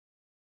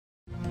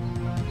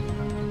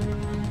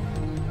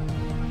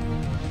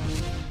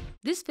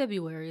This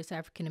February is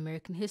African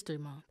American History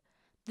Month.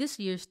 This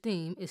year's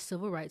theme is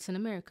Civil Rights in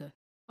America.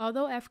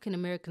 Although African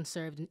Americans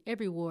served in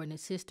every war in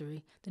its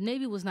history, the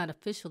Navy was not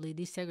officially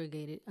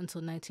desegregated until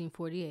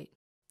 1948.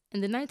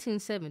 In the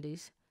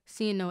 1970s,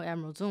 CNO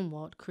Admiral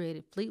Zumwalt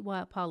created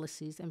fleet-wide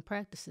policies and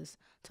practices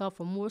to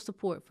offer more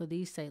support for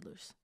these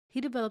sailors.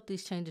 He developed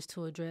these changes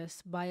to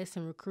address bias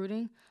in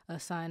recruiting,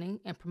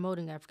 assigning, and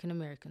promoting African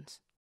Americans.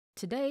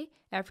 Today,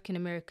 African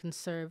Americans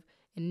serve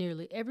in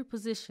nearly every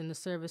position the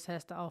service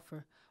has to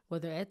offer,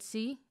 whether at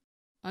sea,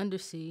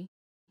 undersea,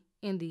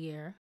 in the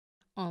air,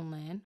 on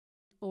land,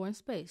 or in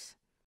space.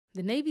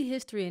 The Navy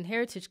History and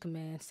Heritage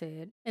Command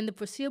said, "In the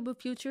foreseeable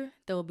future,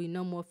 there will be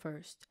no more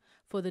first,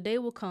 for the day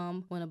will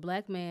come when a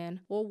black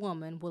man or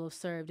woman will have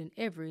served in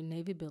every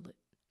Navy billet."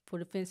 For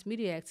Defense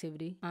Media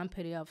Activity, I'm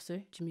Petty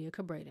Officer Jamia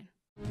Cabraden.